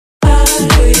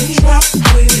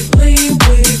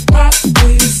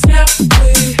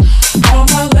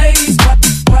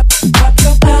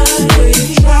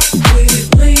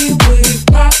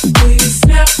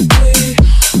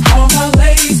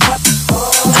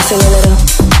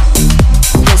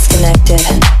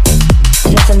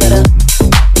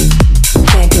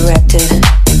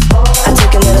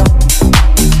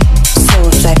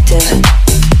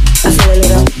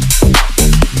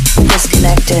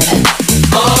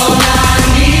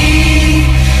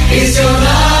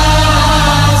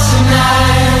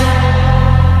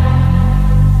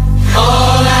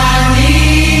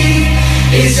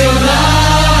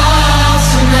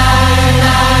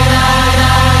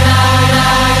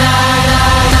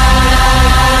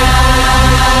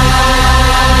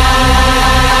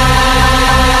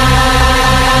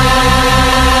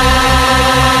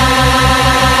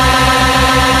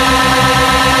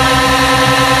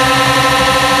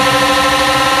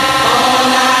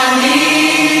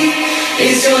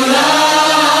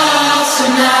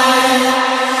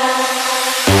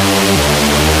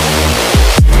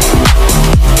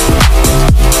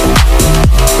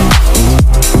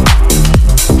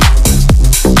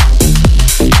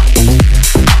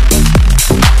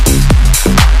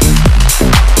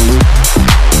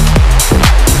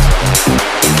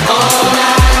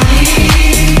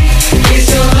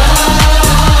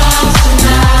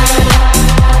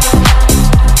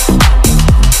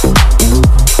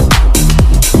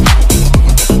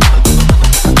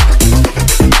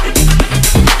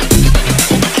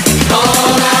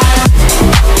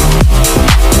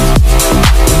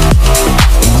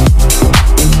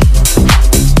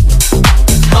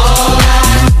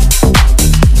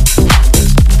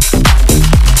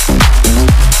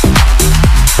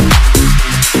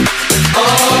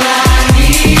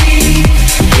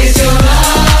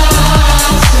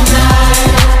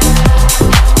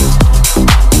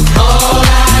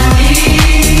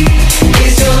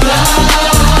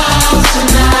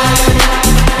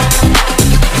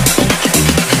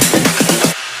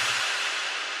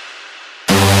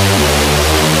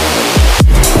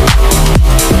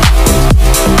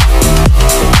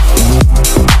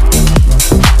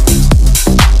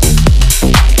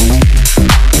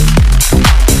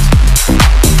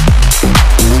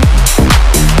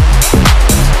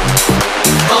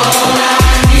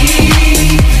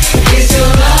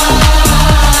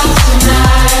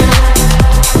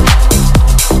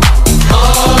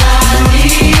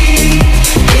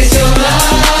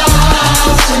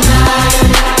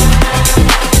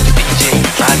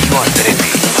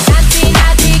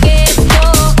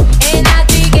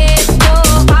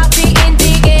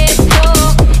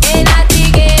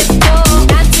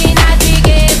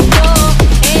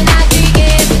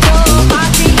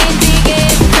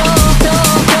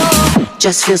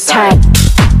just feels tight.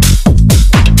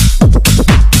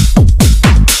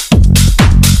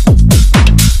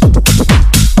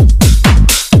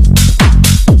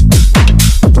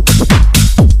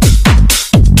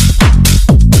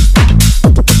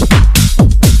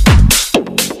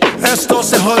 Esto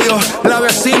se jodió, la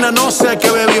vecina no sé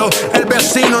qué bebió, el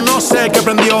vecino no sé qué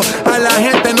prendió, a la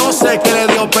gente no sé qué le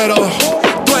dio, pero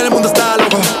todo el mundo está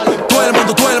loco, todo el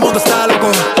mundo está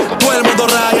loco, todo el mundo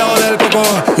rayado del coco,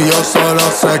 y yo solo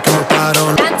sé que me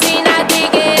paro.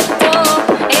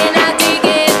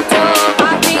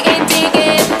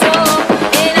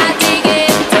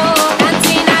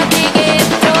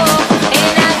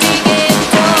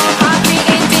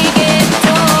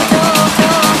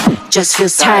 Just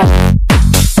feels tight.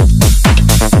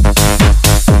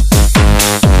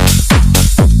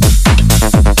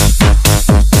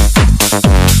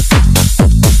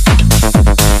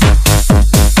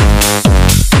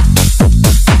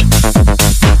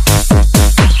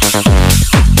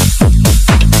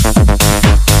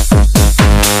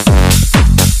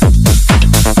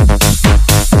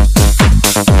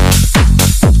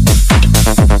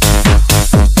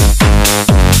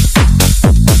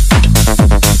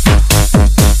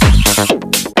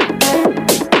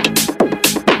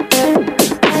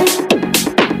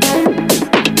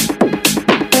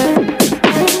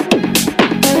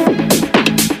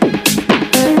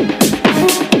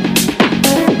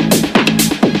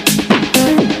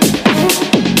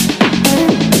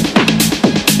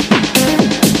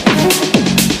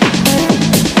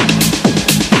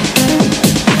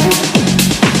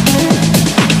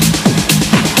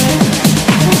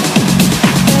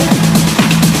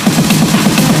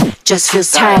 Just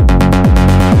feels tight.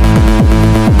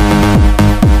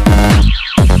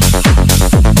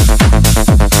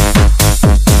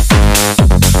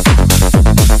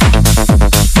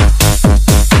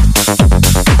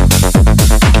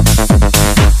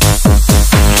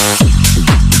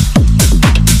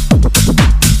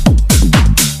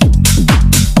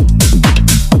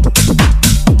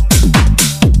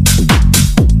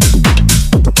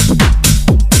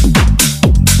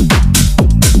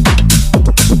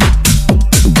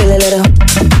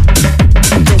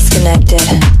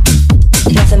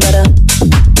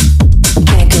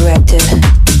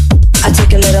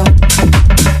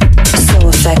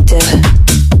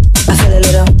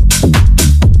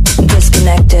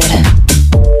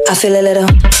 I feel a little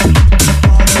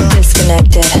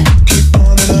disconnected.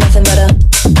 Nothing better,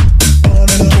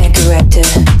 can't correct it.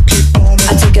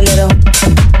 I take a little,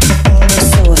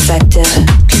 so effective.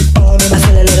 I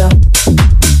feel a little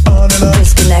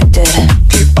disconnected.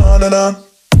 Keep on and on.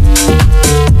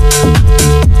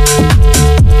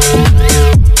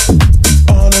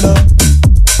 On and on.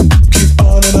 Keep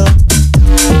on and on.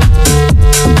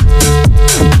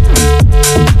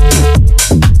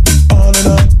 On and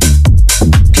on.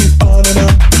 Keep on and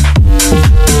on.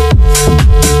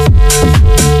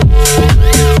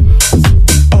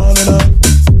 On and on.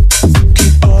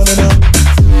 Keep on and on.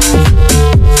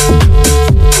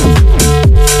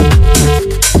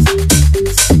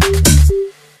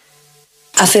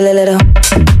 I feel a little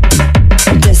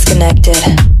disconnected.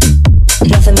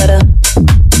 Nothing better,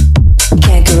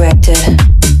 can't correct it.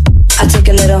 I take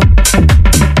a little,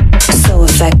 so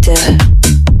effective.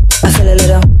 I feel a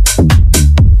little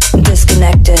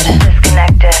disconnected.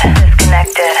 Disconnected,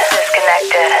 disconnected, disconnected,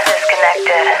 disconnected,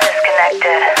 disconnected,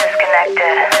 disconnected,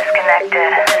 disconnected, disconnected,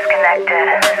 disconnected,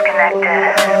 disconnected,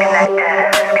 disconnected,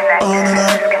 On and on.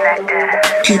 disconnected.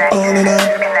 Keep on and on.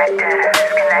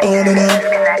 On and on.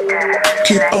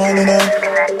 Keep on and on.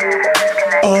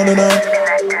 On and on.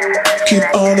 Keep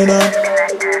on and on.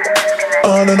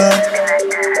 On and on.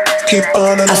 Keep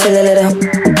on and I on. feel a little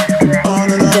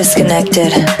On and on.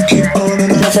 disconnected. Keep on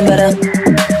and on. Nothing better,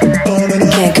 On and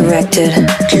on. can't correct it.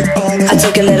 Keep on and I on.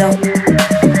 take a little,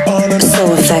 On and on.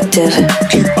 so effective.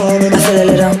 Keep on and I on. feel a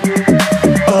little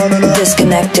On and on.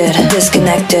 disconnected,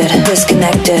 disconnected,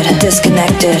 disconnected,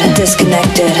 disconnected,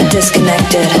 disconnected,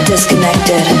 disconnected,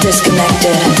 disconnected,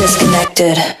 disconnected,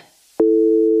 disconnected.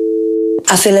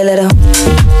 I feel a little.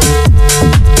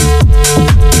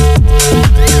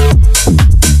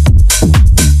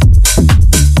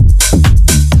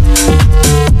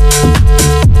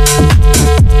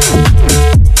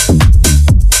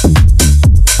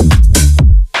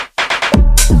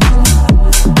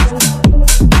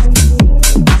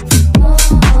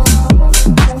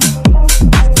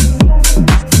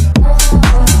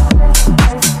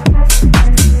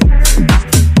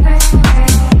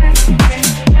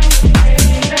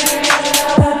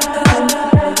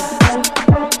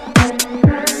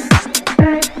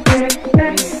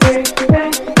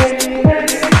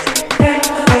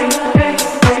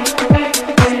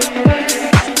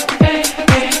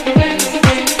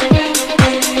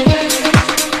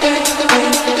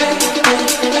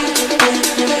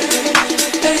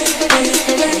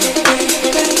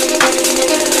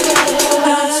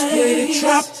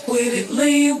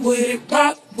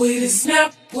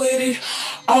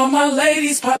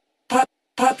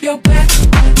 Pop your back.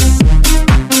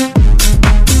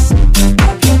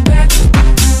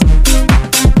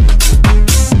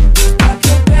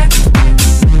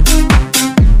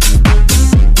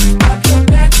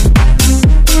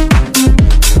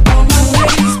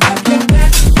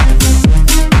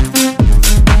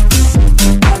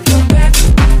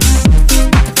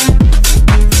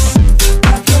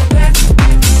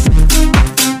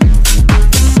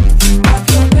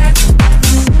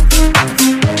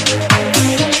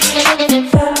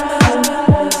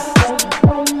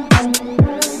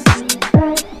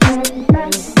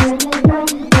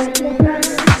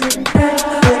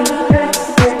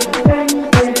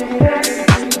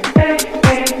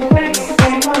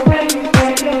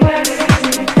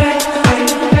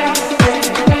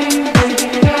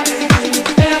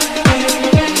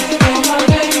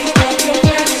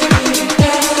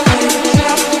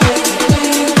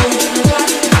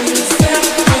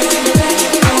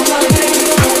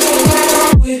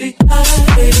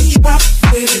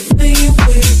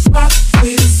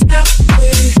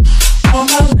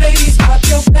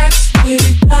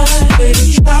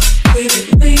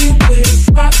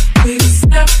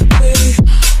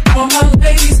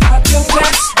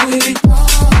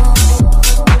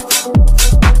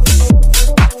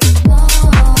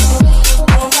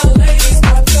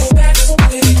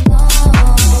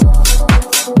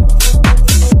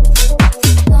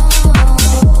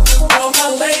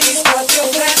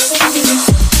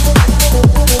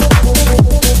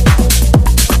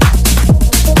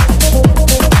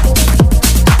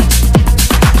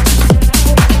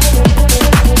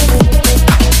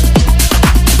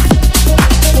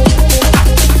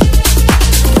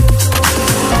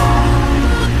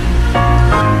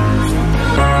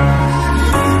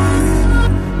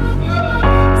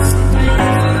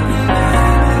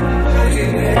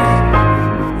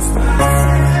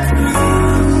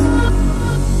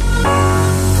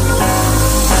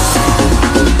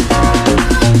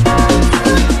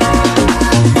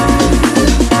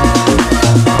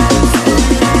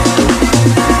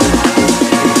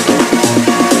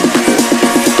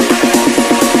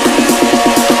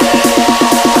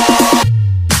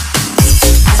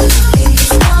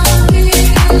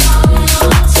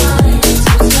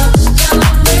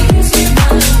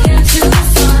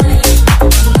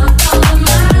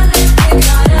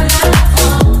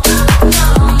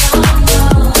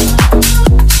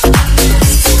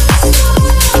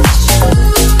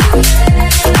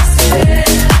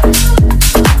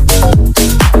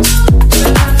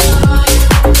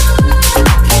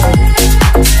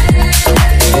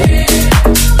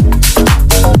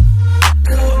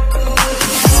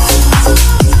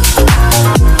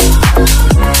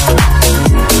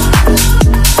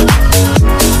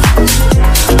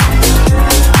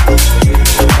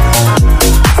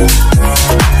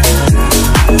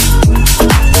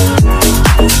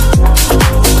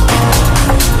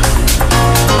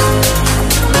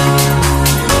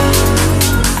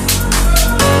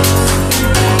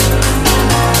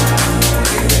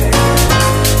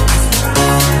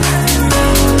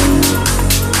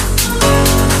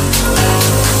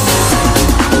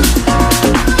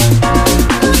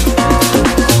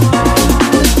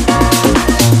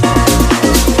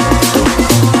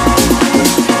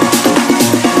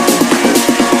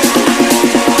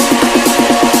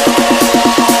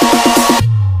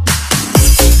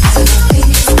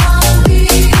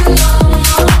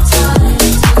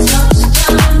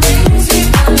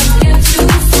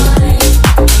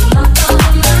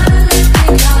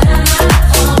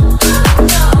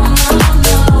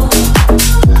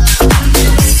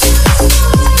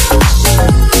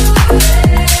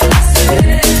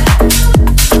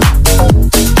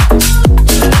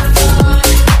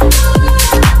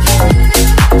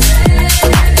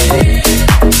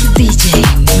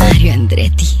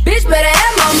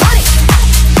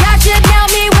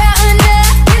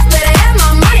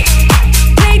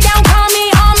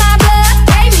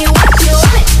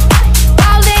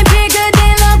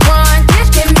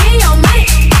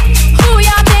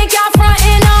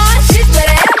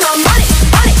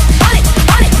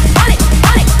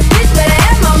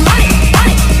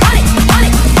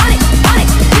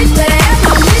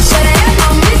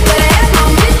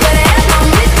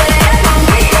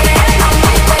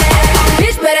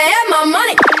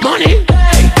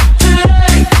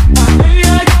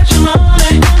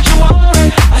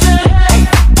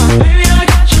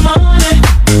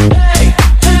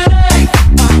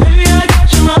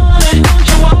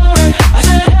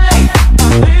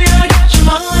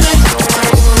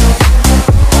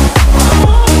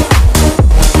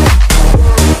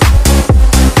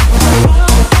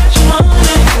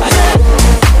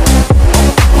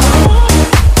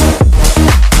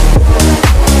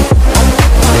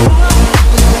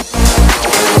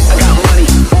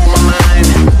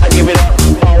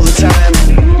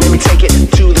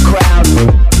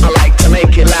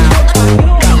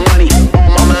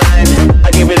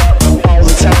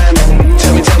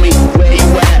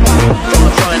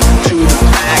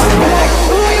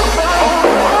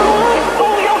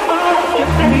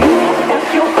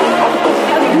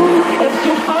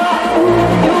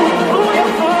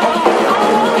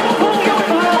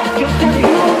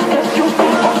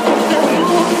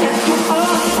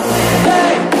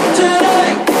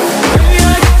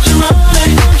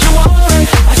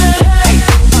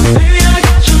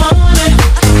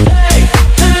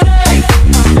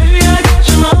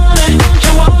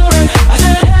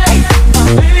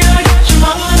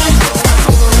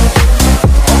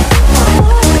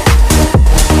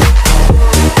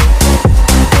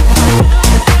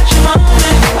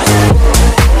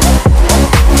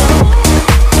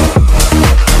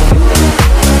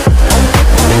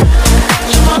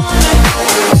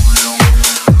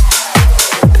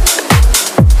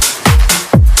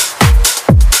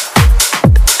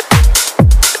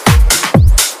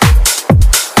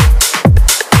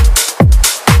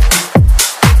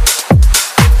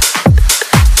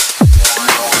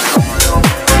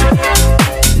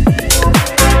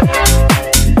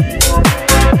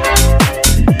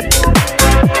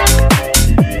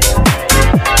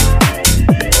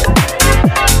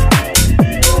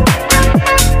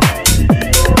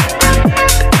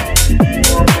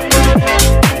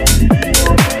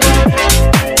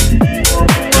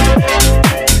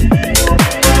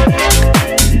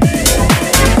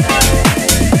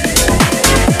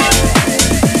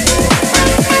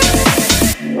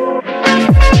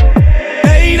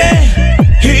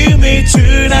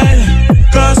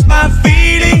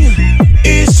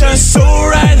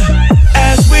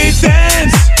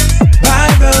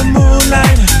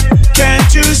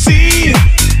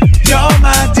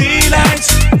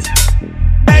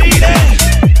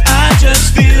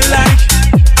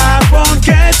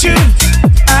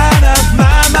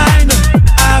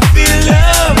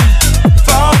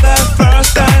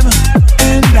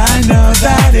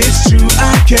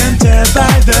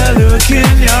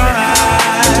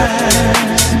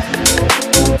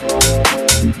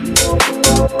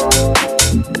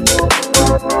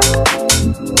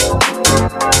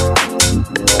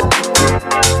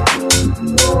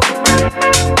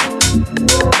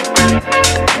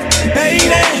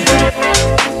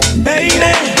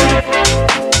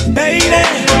 Baby,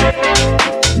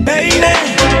 baby,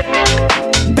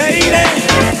 baby,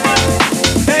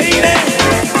 baby.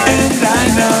 And I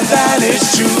know that it's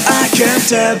true. I can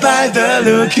tell by the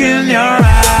look in your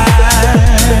eyes.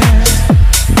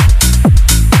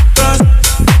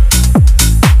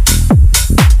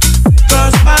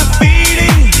 Cause my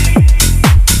feeling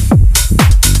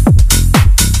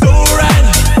so right.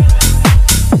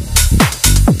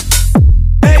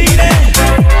 Baby,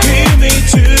 hear me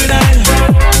tonight.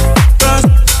 Cause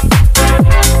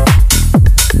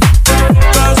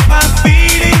my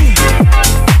feeling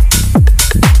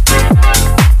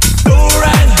so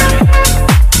right.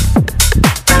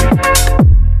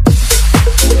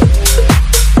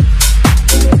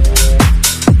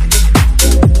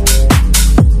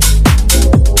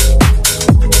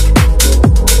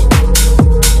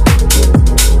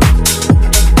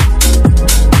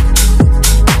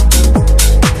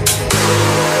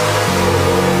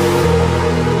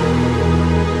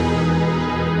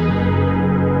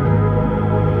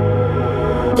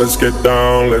 Let's get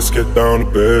down to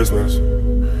business.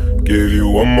 Give you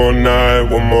one more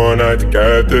night to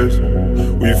get this.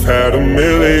 We've had a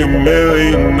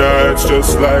million nights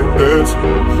just like this.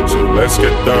 So let's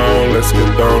get down to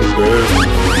business.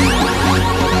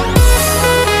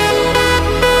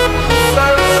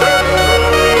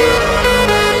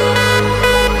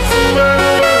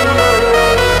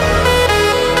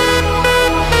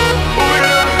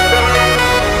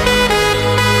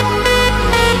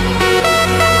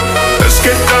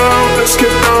 Let's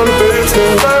get down to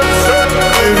business.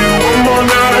 Give you one more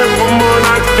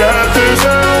night to get this.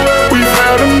 We've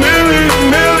had a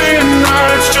million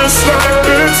nights just like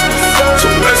this. So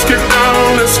let's get down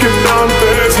to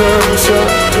business.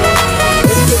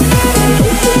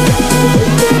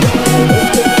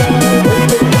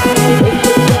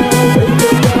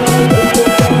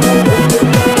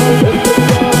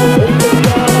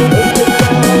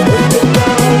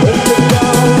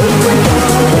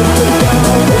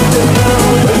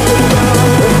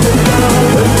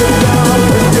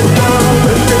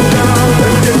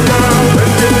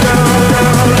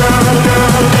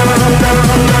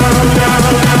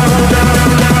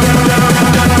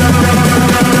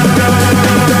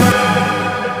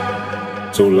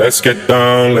 So let's get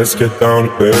down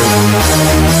to business.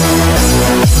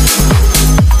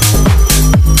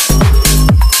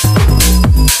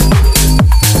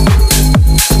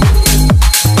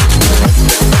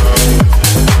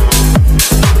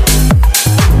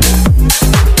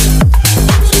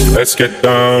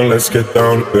 Let's get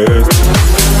down to business.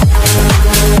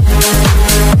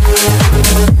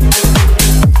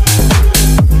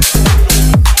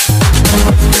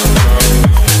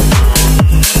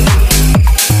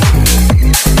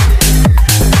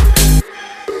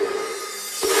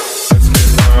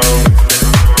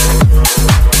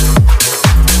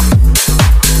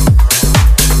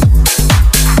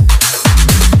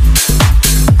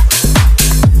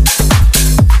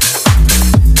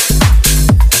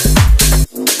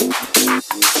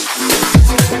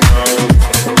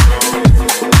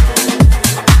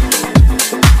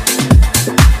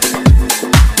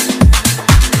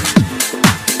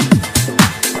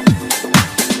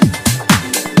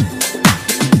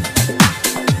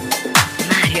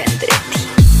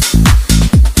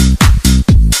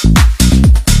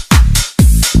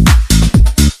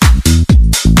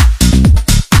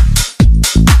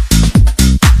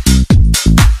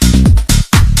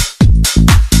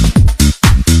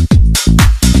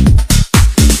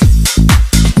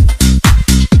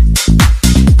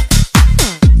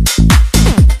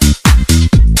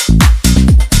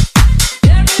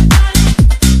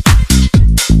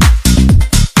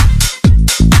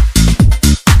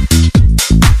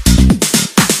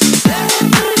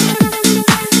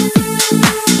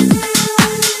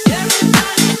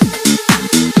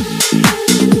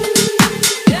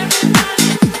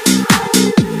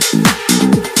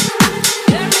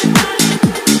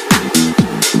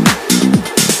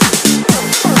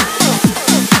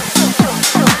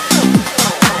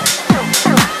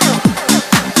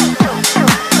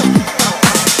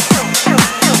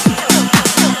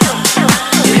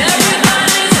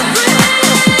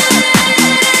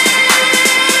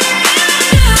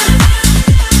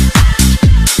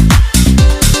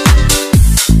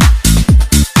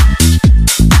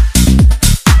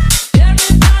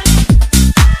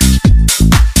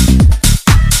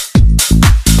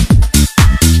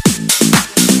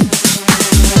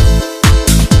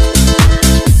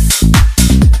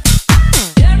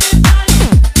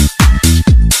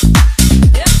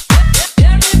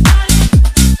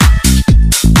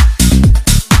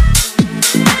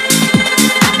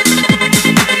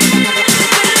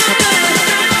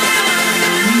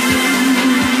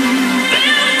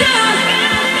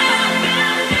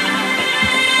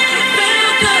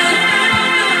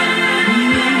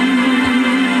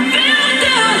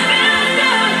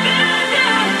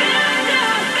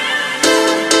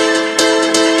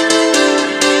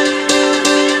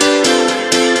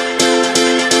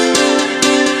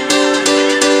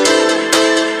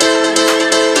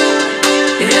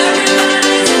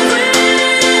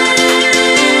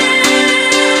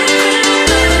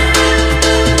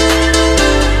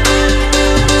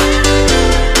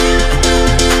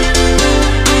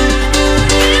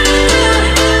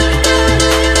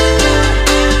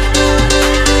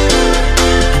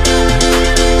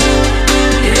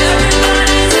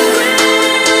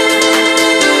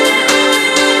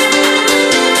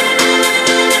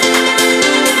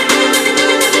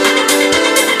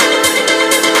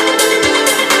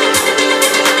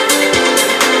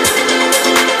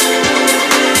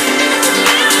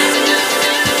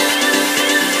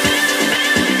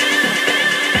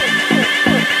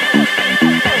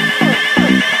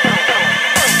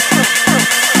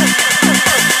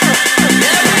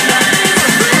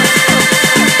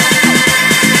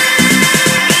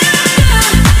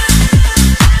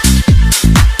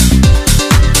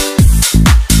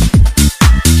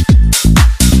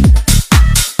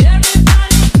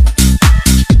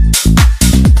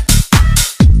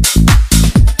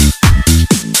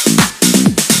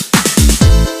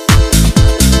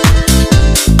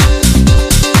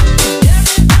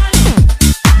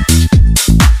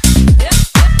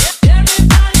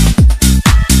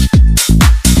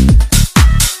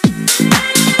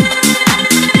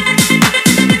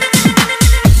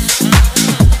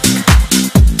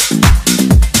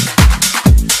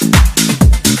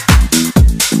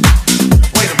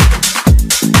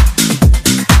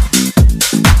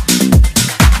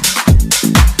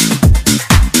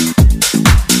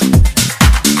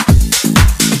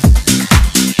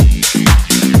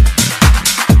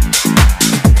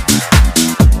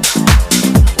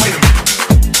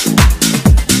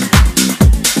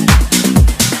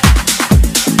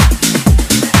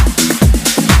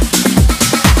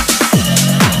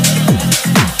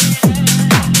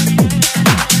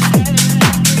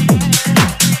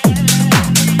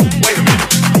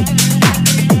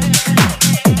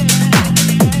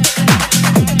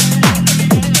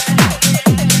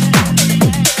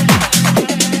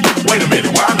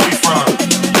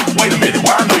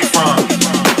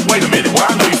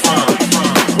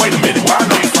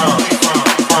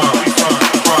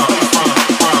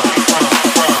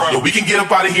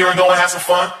 up out of here and go and have some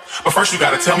fun. But first you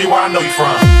gotta tell me where I know you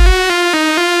from.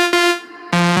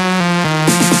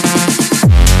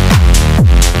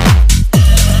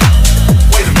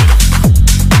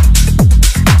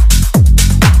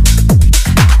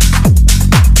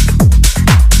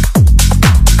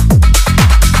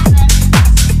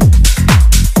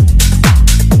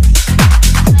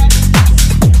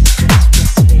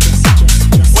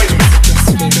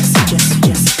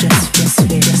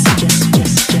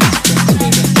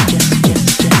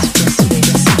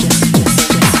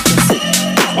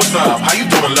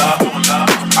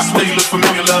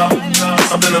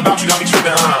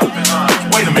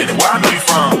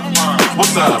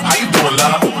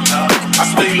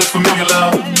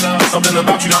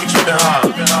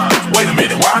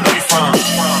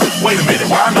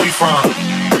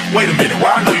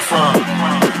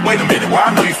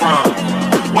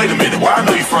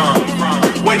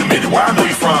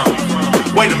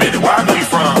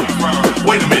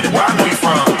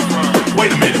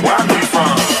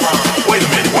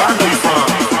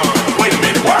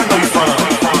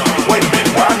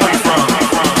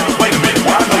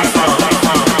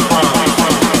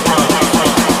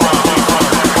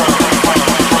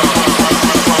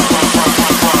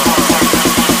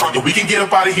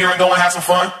 Out of here and go and have some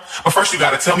fun. But first you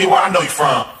gotta tell me where I know you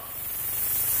from.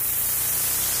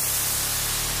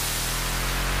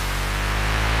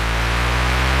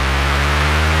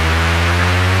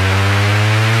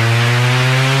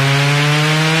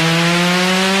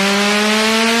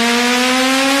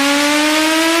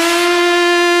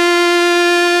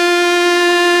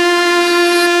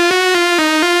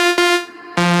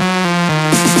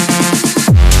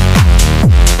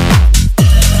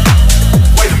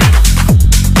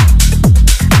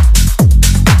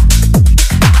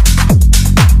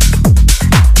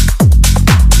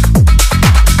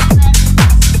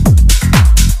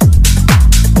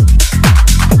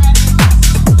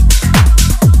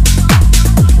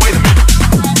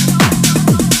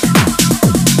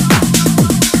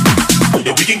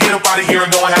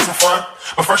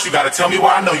 But first you gotta tell me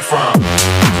where I know you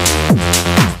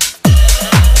from.